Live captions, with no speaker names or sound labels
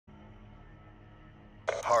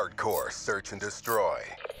Hardcore search and destroy.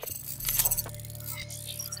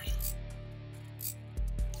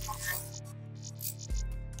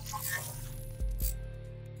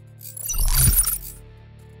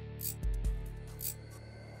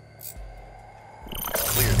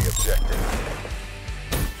 Clear the objective.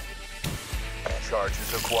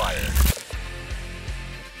 Charges acquired.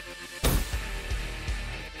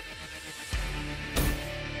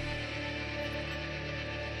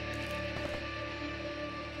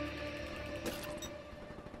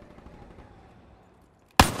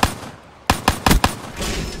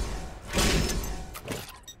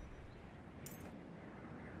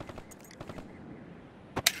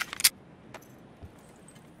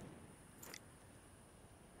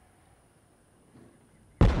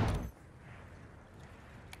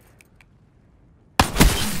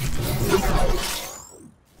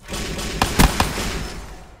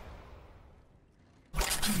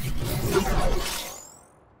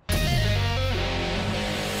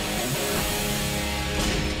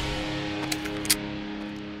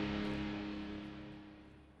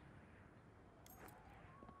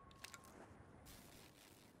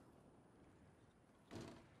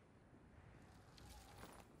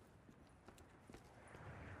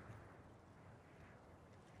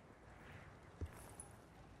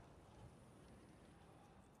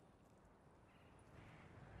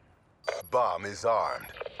 Bomb is armed.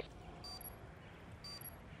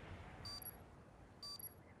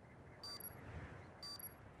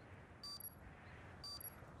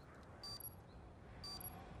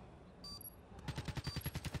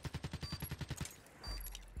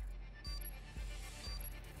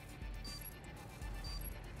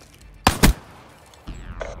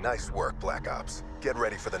 Nice work, Black Ops. Get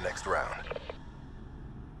ready for the next round.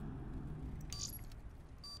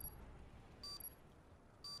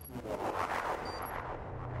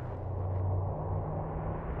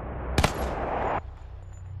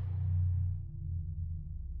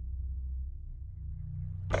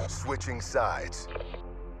 Switching sides.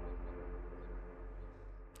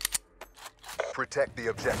 Protect the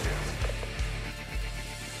objectives.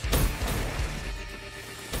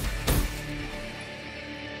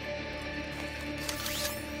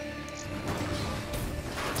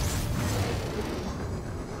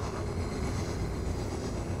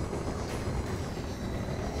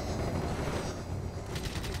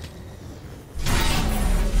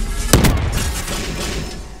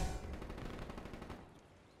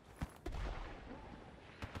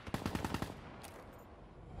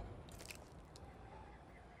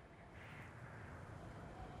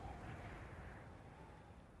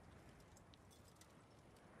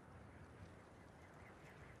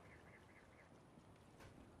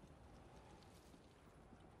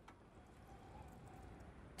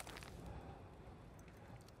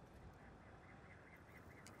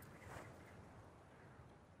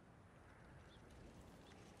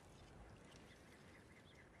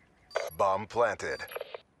 Bomb planted.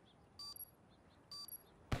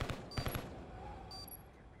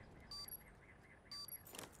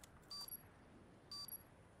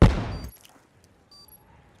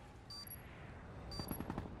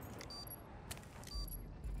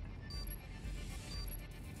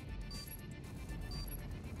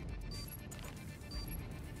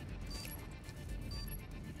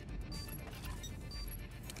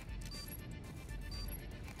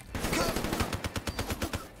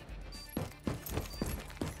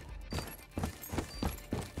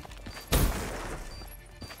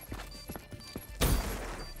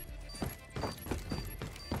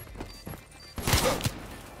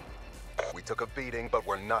 Took a beating, but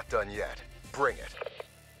we're not done yet. Bring it.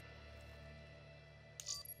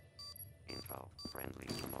 Info. Friendly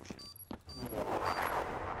promotion.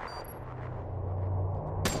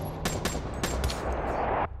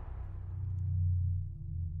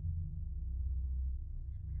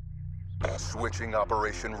 Switching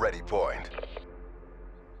operation ready point.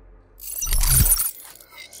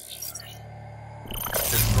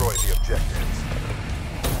 Destroy the objectives.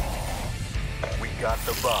 We got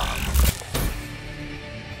the bomb.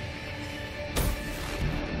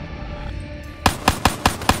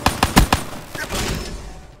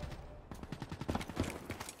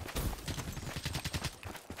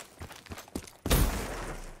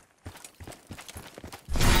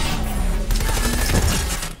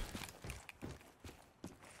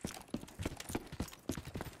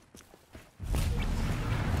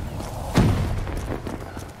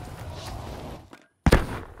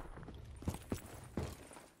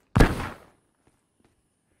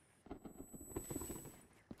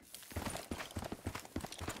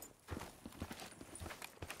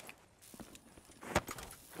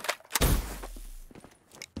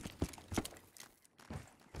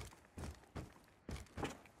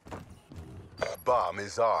 bomb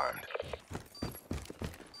is armed.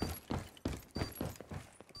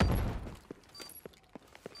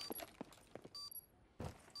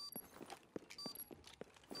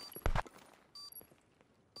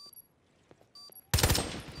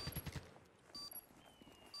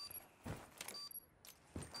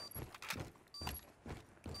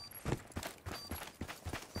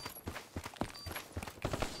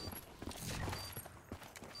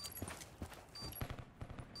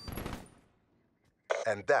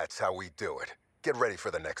 And that's how we do it. Get ready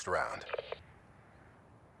for the next round.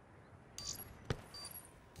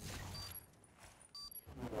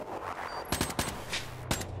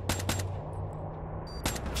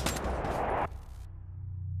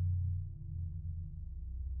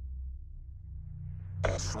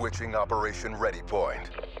 Switching operation ready point.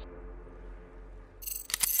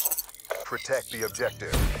 Protect the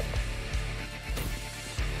objective.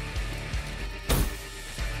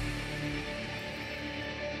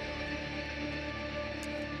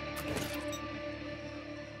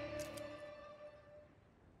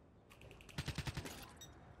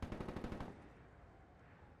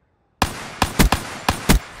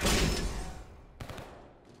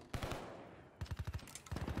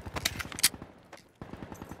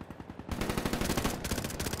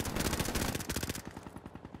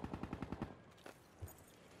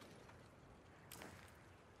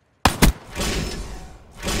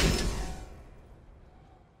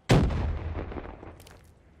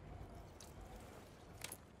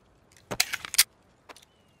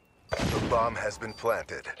 The bomb has been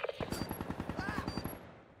planted.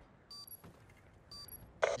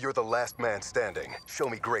 You're the last man standing. Show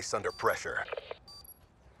me grace under pressure.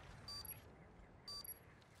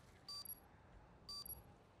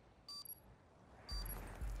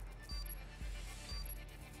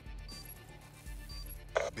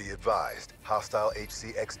 Be advised, hostile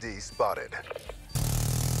HCXD spotted.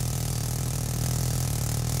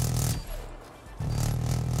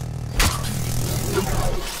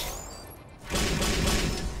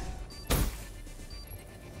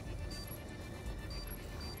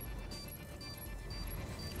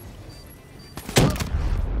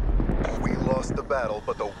 We lost the battle,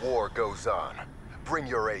 but the war goes on. Bring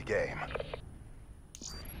your A game.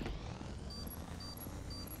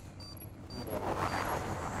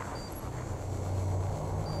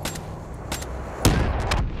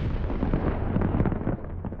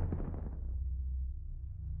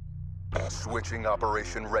 Switching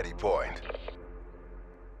operation ready point.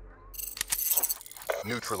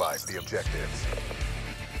 Neutralize the objectives.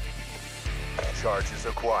 Charges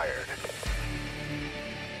acquired.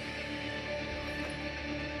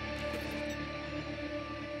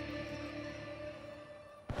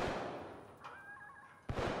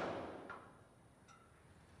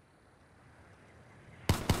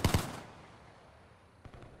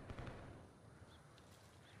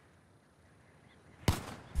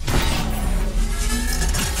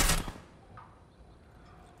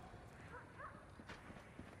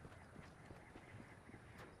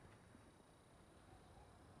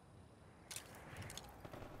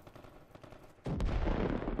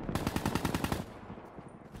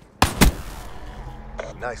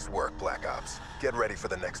 Nice work, Black Ops. Get ready for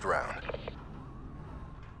the next round.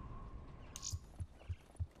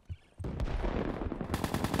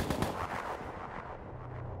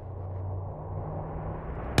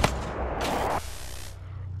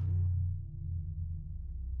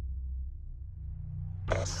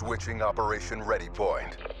 Switching operation ready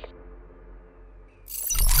point.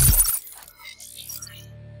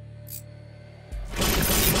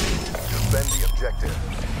 Defend the objective.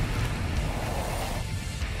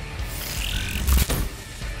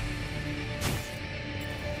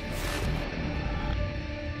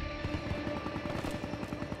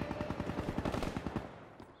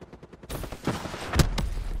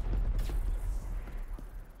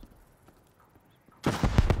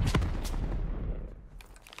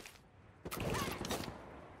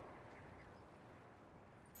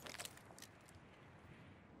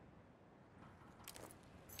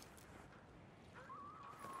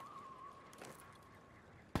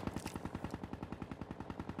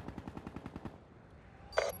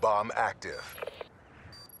 Bomb active.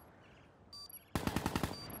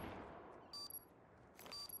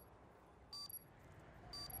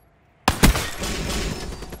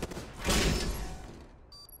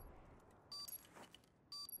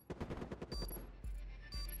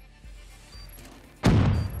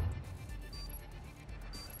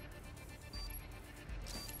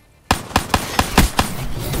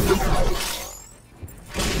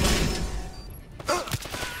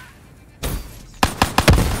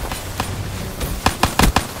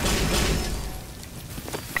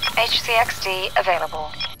 HCXD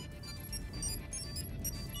available.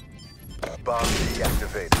 Bomb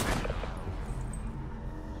deactivated.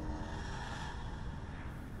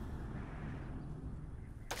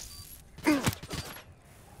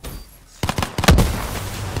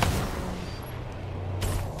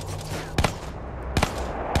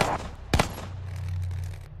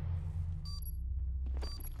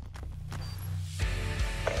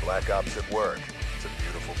 Black Ops at work. It's a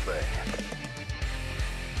beautiful thing.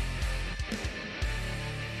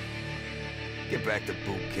 Get back to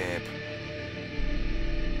boot camp.